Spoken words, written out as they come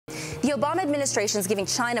The Obama administration is giving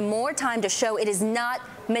China more time to show it is not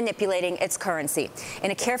manipulating its currency.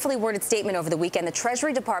 In a carefully worded statement over the weekend, the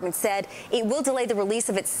Treasury Department said it will delay the release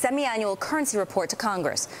of its semi-annual currency report to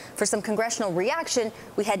Congress. For some congressional reaction,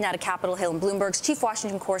 we head now to Capitol Hill and Bloomberg's chief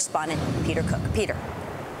Washington correspondent, Peter Cook. Peter.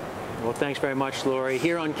 Well, thanks very much, Lori.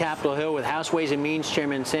 Here on Capitol Hill with House Ways and Means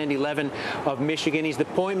Chairman Sandy Levin of Michigan. He's the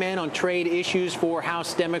point man on trade issues for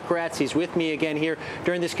House Democrats. He's with me again here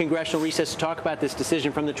during this congressional recess to talk about this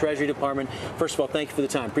decision from the Treasury Department. First of all, thank you for the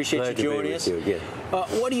time. Appreciate you joining us.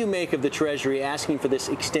 What do you make of the Treasury asking for this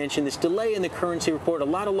extension, this delay in the currency report? A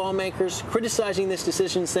lot of lawmakers criticizing this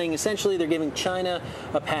decision, saying essentially they're giving China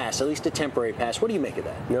a pass, at least a temporary pass. What do you make of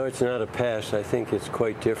that? No, it's not a pass. I think it's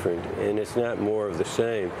quite different, and it's not more of the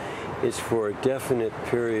same. It's for a definite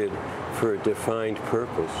period for a defined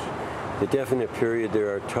purpose. The definite period,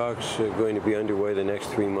 there are talks going to be underway the next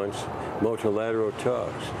 3 months, multilateral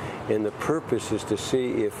talks. And the purpose is to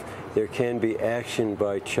see if there can be action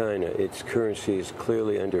by China. Its currency is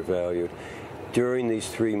clearly undervalued during these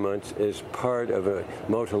 3 months as part of a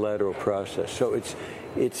multilateral process. So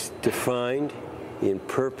it's defined in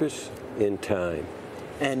purpose, in time.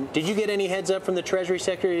 And did you get any heads up from the Treasury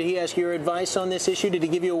Secretary? Did he ask your advice on this issue? Did he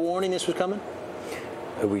give you a warning this was coming?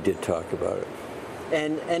 We did talk about it.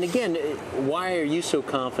 And again, why are you so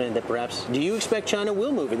confident that perhaps, do you expect China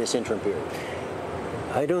will move in this interim period?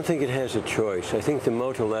 I don't think it has a choice. I think the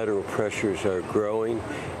multilateral pressures are growing.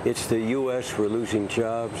 It's the U.S. we're losing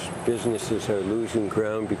jobs. Businesses are losing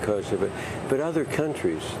ground because of it. But other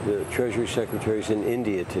countries, the Treasury Secretary's in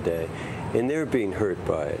India today, and they're being hurt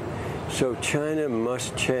by it. So China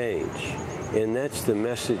must change, and that's the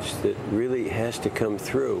message that really has to come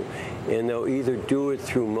through. And they'll either do it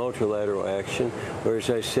through multilateral action, or as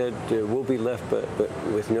I said, we'll be left but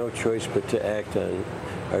with no choice but to act on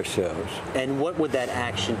ourselves. And what would that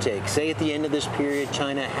action take? Say at the end of this period,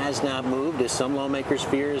 China has not moved, as some lawmakers'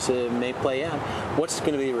 fears may play out. What's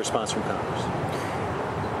going to be the response from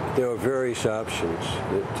Congress? There are various options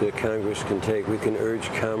that Congress can take. We can urge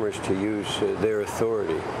Commerce to use their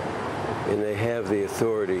authority, and they have the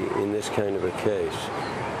authority in this kind of a case.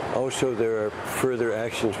 Also, there are further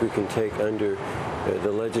actions we can take under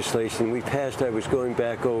the legislation we passed. I was going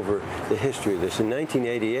back over the history of this. In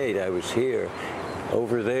 1988, I was here.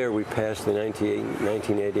 Over there, we passed the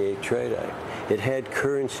 1988 Trade Act. It had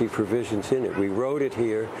currency provisions in it. We wrote it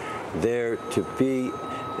here, there to be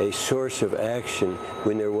a source of action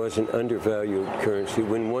when there was an undervalued currency,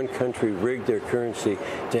 when one country rigged their currency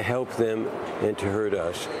to help them and to hurt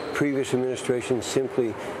us. Previous administrations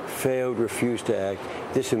simply failed, refused to act.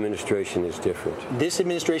 This administration is different. This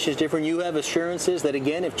administration is different. You have assurances that,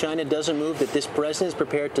 again, if China doesn't move, that this president is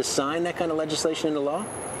prepared to sign that kind of legislation into law?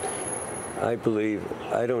 I believe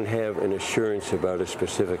I don't have an assurance about a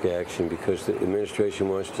specific action because the administration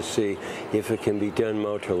wants to see if it can be done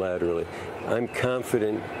multilaterally. I'm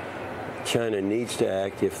confident China needs to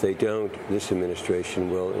act. If they don't, this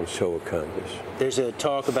administration will, and so will Congress. There's a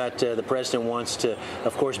talk about the president wants to,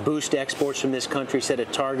 of course, boost exports from this country, set a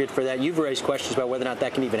target for that. You've raised questions about whether or not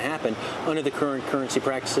that can even happen under the current currency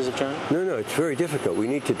practices of China? No, it's very difficult. We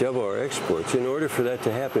need to double our exports. In order for that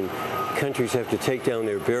to happen, countries have to take down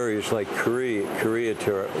their barriers like Korea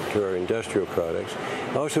to our industrial products.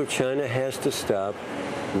 Also, China has to stop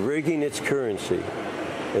rigging its currency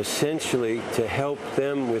essentially to help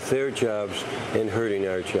them with their jobs and hurting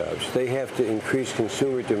our jobs. They have to increase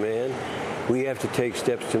consumer demand. We have to take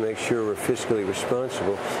steps to make sure we're fiscally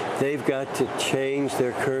responsible. They've got to change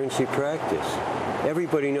their currency practice.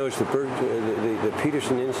 Everybody knows the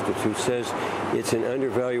Peterson Institute says it's an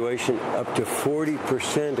undervaluation up to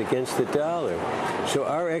 40% against the dollar. So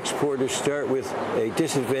our exporters start with a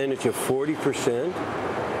disadvantage of 40%.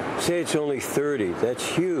 Say it's only 30. That's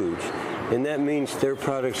huge. And that means their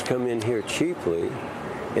products come in here cheaply,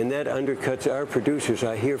 and that undercuts our producers.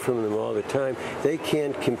 I hear from them all the time. They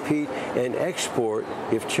can't compete and export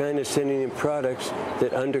if China's sending in products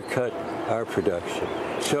that undercut our production.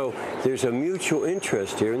 So there's a mutual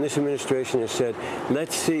interest here, and this administration has said,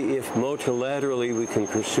 let's see if multilaterally we can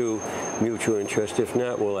pursue mutual interest. If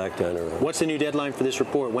not, we'll act on our own. What's the new deadline for this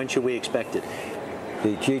report? When should we expect it?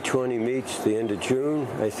 The G20 meets the end of June.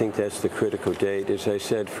 I think that's the critical date, as I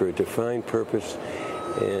said, for a defined purpose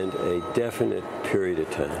and a definite period of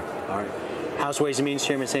time. All right. House Ways and Means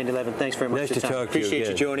Chairman Sandy Levin, thanks very much nice for your time. To talk to you Appreciate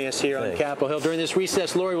you joining us here on Capitol Hill. During this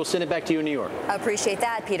recess, Lori, we'll send it back to you in New York. I appreciate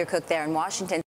that. Peter Cook there in Washington.